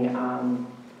being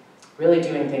really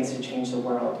doing things to change the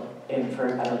world for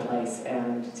a better place,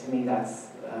 and to me that's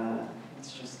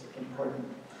it's just important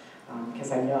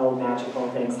because I know magical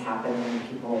things happen when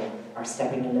people are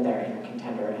stepping into their inner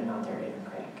contender and not their inner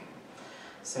critic.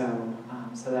 So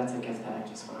that's a gift that I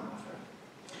just want to offer.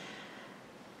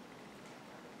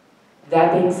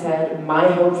 That being said, my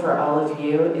hope for all of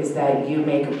you is that you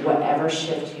make whatever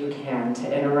shift you can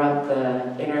to interrupt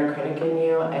the inner critic in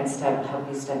you and help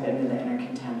you step into the inner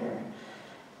contender.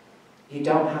 You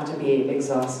don't have to be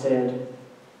exhausted,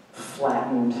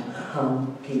 flattened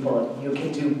people. You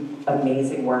can do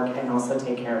amazing work and also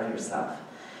take care of yourself.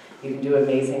 You can do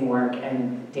amazing work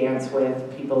and dance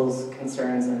with people's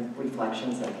concerns and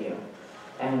reflections of you.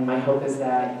 And my hope is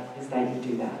that you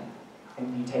do that.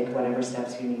 And you take whatever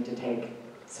steps you need to take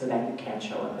so that you can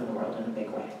show up in the world in a big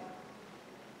way.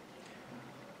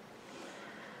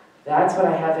 That's what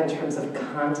I have in terms of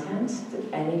content.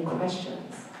 Any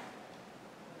questions?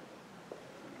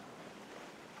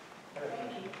 Okay.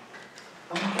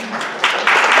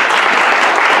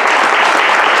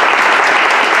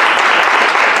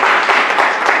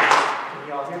 Can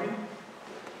you all hear me?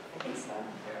 I think so.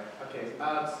 Yeah. Okay.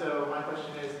 So my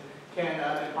question is, can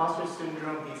imposter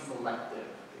syndrome be selective?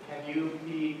 Can you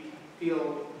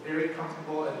feel very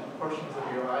comfortable in portions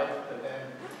of your life, but then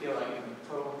feel like in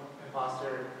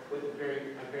imposter with a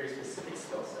very specific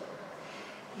skill set?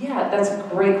 Yeah, that's a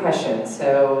great question.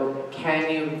 So,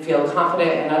 can you feel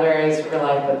confident in other areas of your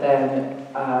life, but then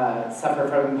suffer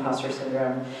from imposter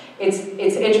syndrome? It's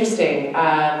interesting.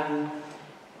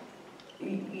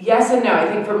 Yes and no. I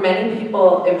think for many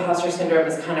people, imposter syndrome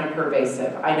is kind of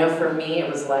pervasive. I know for me, it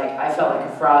was like, I felt like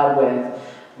a fraud with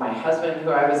my husband, who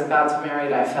I was about to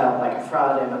marry. I felt like a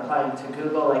fraud in applying to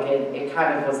Google. Like it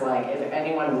kind of was like, if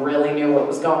anyone really knew what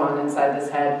was going on inside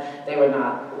this head, they would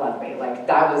not love me. Like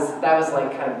that was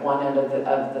like kind of one end of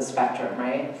the spectrum,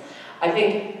 right? I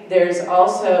think there's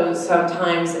also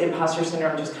sometimes imposter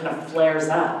syndrome just kind of flares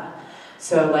up.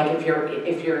 So like if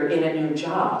you're in a new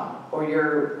job, or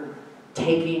you're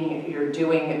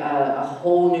doing a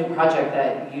whole new project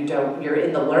that you're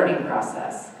in the learning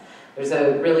process. There's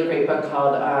a really great book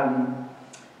called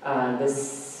The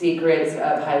Secrets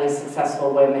of Highly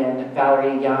Successful Women.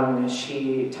 Valerie Young,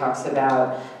 she talks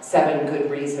about 7 good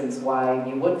reasons why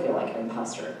you would feel like an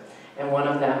imposter. And one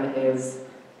of them is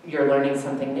you're learning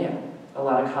something new. A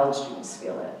lot of college students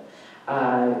feel it.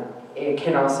 It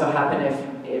can also happen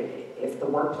if the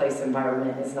workplace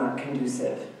environment is not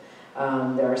conducive.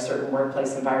 There are certain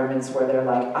workplace environments where they're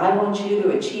like, I want you to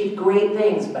achieve great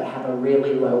things, but have a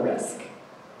really low risk.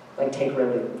 Like take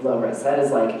really low risk. That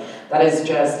is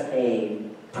just a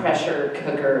pressure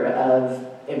cooker of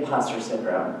imposter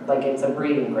syndrome. Like it's a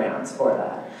breeding grounds for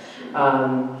that.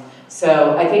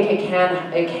 So I think it can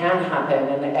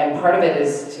happen, and part of it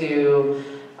is to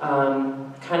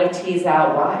kind of tease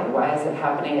out why. Why is it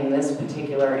happening in this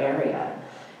particular area?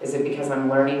 Is it because I'm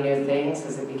learning new things?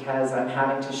 Is it because I'm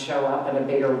having to show up in a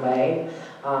bigger way?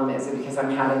 Is it because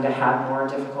I'm having to have more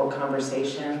difficult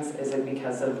conversations? Is it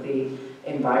because of the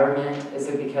environment? Is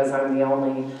it because I'm the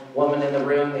only woman in the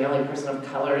room, the only person of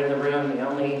color in the room, the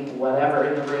only whatever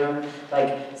in the room?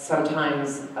 Like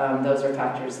sometimes those are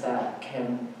factors that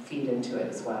can feed into it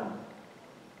as well.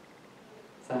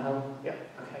 Does that help? Yeah.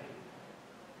 Okay.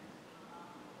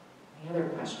 Any other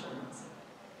questions?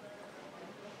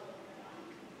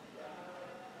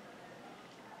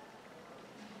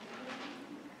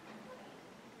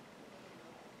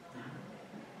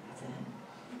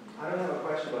 I don't have a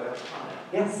question, but I have a comment.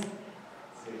 Yes.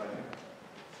 Let's see if I can.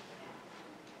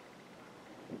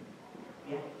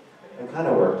 Yeah. It kind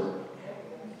of works.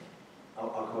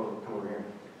 I'll come over here.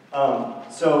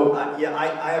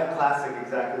 I have classic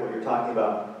exactly what you're talking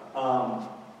about.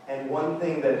 And one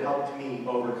thing that helped me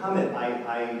overcome it,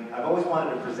 I've always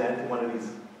wanted to present at one of these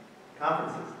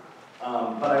conferences.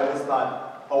 But I always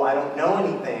thought, oh, I don't know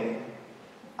anything.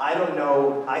 I don't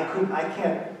know, I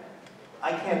can't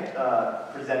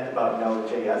present about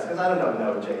Node.js because I don't know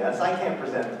Node.js. I can't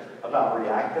present about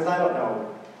React because I don't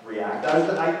know React.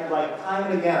 I like time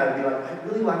and again, I'd be like, I'd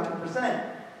really like to present,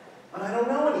 but I don't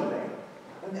know anything.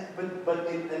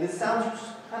 And it sounds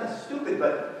kind of stupid,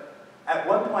 but at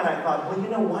one point I thought, well, you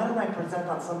know, why don't I present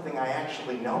on something I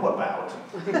actually know about?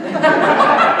 And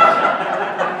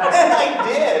I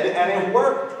did, and it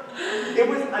worked. It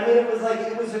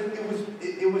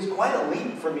was quite a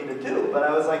leap for me to do, but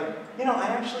I was like, you know, I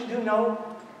actually do know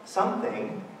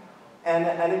something. And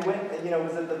it went, you know, it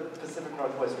was at the Pacific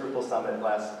Northwest Drupal Summit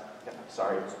last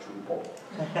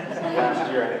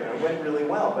year, and it went really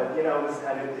well. But, you know,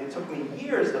 it took me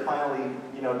years to finally,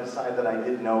 you know, decide that I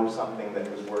did know something that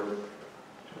was worth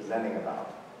presenting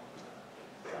about.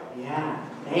 So. Yeah,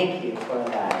 thank you for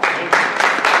that. Thank you.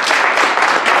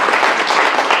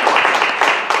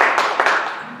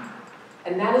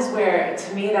 And that is where,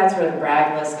 to me, that's where the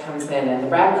brag list comes in. And the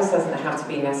brag list doesn't have to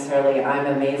be necessarily, I'm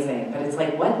amazing, but it's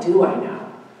like, what do I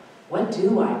know? What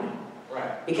do I know?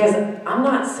 Right. Because I'm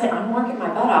working my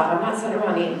butt off. I'm not sitting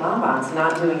around eating bonbons and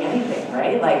not doing anything,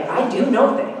 right? Like, I do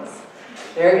know things.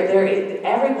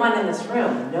 Everyone in this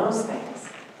room knows things.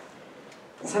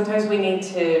 And sometimes we need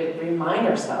to remind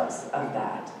ourselves of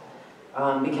that.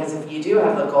 Because if you do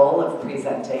have the goal of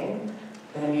presenting,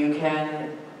 then you can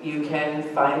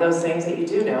find those things that you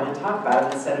do know and talk about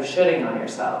it instead of shitting on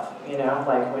yourself. You know,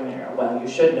 like when you're, well, you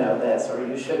should know this or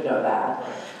you should know that.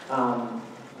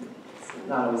 It's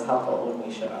not always helpful when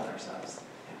we shit on ourselves.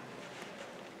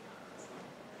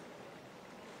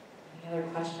 Yeah. Any other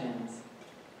questions?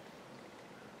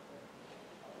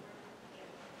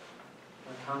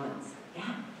 Or comments?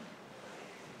 Yeah.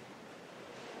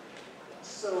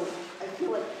 So I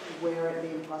feel like where the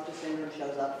imposter syndrome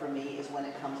shows up for me is when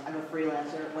I'm a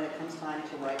freelancer, when it comes time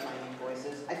to write my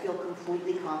invoices. I feel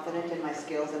completely confident in my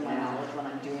skills and my knowledge when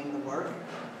I'm doing the work.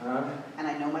 And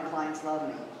I know my clients love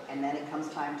me. And then it comes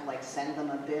time to like send them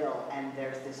a bill and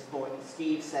there's this boy,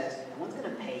 Steve says, no one's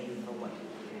gonna pay you for what you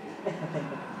do.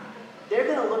 They're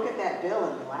gonna look at that bill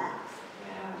and laugh.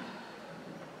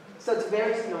 So it's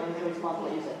very small,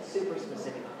 you said, super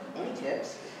specific. Any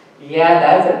tips?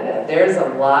 Yeah, there's a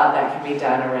lot that can be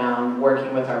done around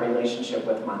working with our relationship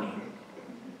with money.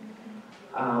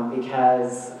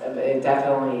 Because it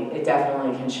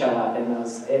definitely can show up in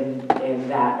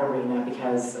that arena,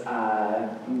 because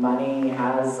money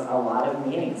has a lot of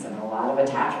meanings and a lot of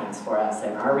attachments for us,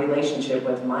 and our relationship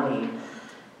with money,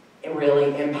 it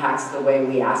really impacts the way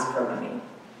we ask for money.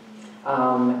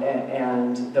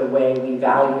 And the way we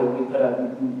put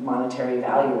a monetary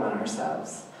value on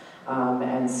ourselves.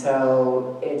 And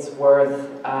so it's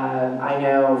worth, I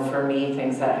know for me,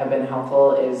 things that have been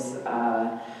helpful is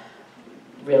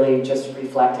really just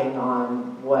reflecting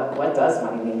on what does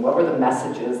money mean? What were the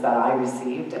messages that I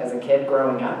received as a kid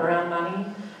growing up around money?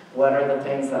 What are the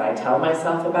things that I tell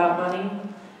myself about money?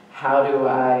 How do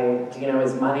I,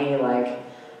 is money like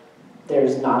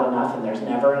there's not enough and there's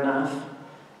never enough?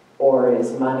 Or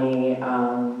is money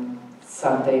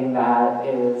something that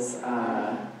is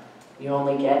you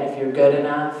only get if you're good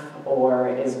enough? Or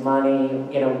is money,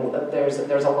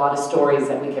 there's a lot of stories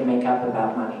that we can make up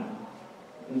about money.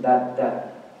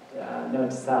 Note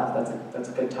to self, that's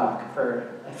a good talk for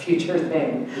a future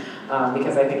thing,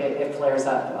 because I think it flares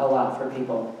up a lot for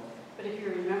people. But if you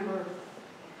remember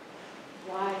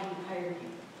why he hired you,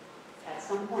 at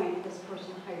some point this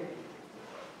person hired you,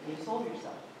 and you sold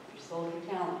yourself, you sold your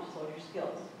talent, you sold your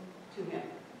skills to him,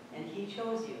 and he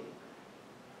chose you.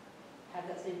 Have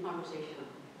that same conversation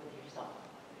with yourself.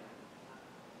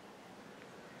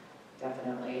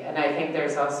 Definitely, and I think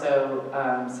there's also,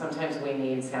 sometimes we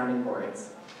need sounding boards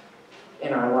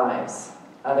in our lives,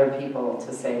 other people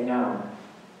to say, no,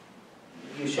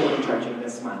 you shouldn't be charging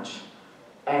this much.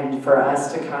 And for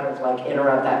us to kind of like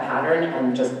interrupt that pattern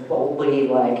and just boldly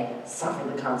like suffer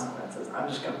the consequences. I'm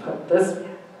just gonna put this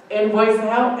invoice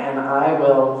out and I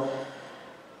will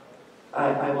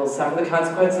suffer the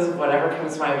consequences of whatever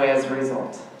comes my way as a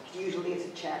result. Usually it's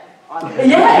a check. Yeah, it's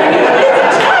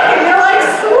a check, and you're like,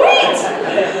 sweet!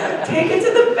 Take it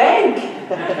to the bank.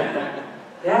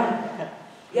 Yeah,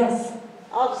 yes.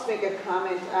 I'll just make a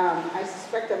comment. I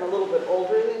suspect I'm a little bit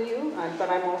older than you, but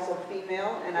I'm also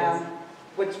female, and Yes.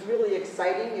 What's really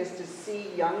exciting is to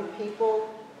see younger people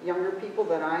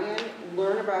than I am,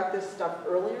 learn about this stuff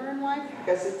earlier in life,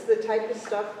 because it's the type of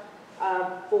stuff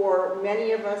for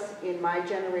many of us in my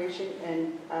generation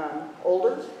and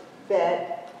older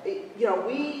that,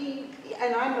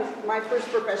 my first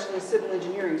profession is civil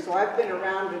engineering, so I've been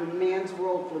around in a man's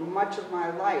world for much of my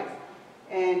life.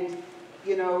 And,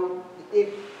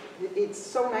 it's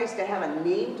so nice to have a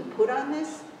name to put on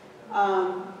this.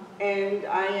 And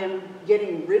I am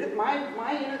getting rid of my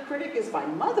inner critic is my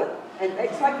mother, and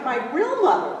it's like my real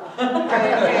mother.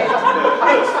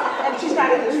 And she's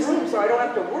not in this room, so I don't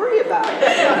have to worry about it.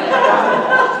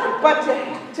 But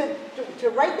to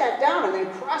write that down and then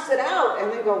cross it out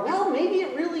and then go, well, maybe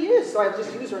it really is. So I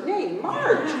just use her name,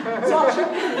 Marge. So I'll put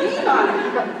a name on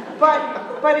it.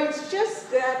 But it's just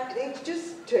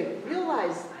to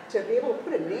realize, to be able to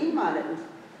put a name on it.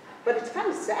 But it's kind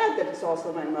of sad that it's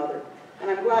also my mother. And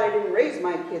I'm glad I didn't raise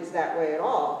my kids that way at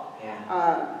all.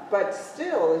 Yeah. But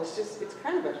still, it's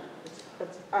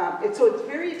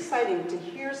very exciting to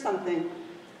hear something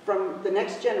from the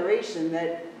next generation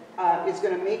that is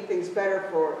going to make things better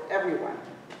for everyone.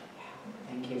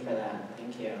 Thank you for that.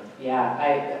 Thank you. Yeah,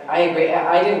 I agree.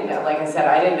 I didn't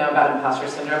know about imposter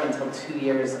syndrome until 2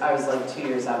 years. I was like 2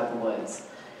 years out of the woods.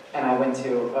 And I went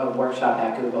to a workshop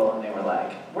at Google and they were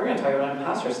like, we're going to talk about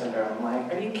imposter syndrome. I'm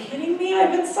like, are you kidding me?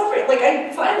 I've been suffering. Like, I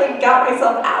finally got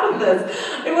myself out of this.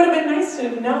 It would have been nice to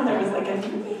have known there was like a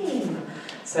name.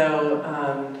 So,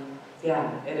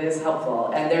 yeah, it is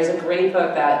helpful. And there's a great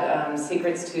book that,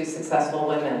 Secrets to Successful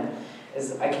Women,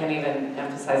 I can't even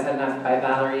emphasize that enough, by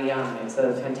Valerie Young. It's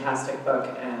a fantastic book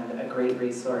and a great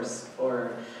resource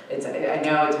for, I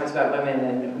know it talks about women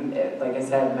and, like I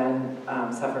said, men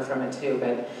suffer from it too,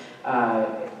 but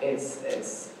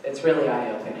it's really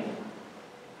eye-opening.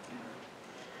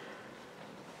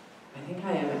 I think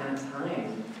I am at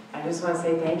time. I just want to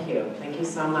say thank you. Thank you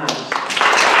so much.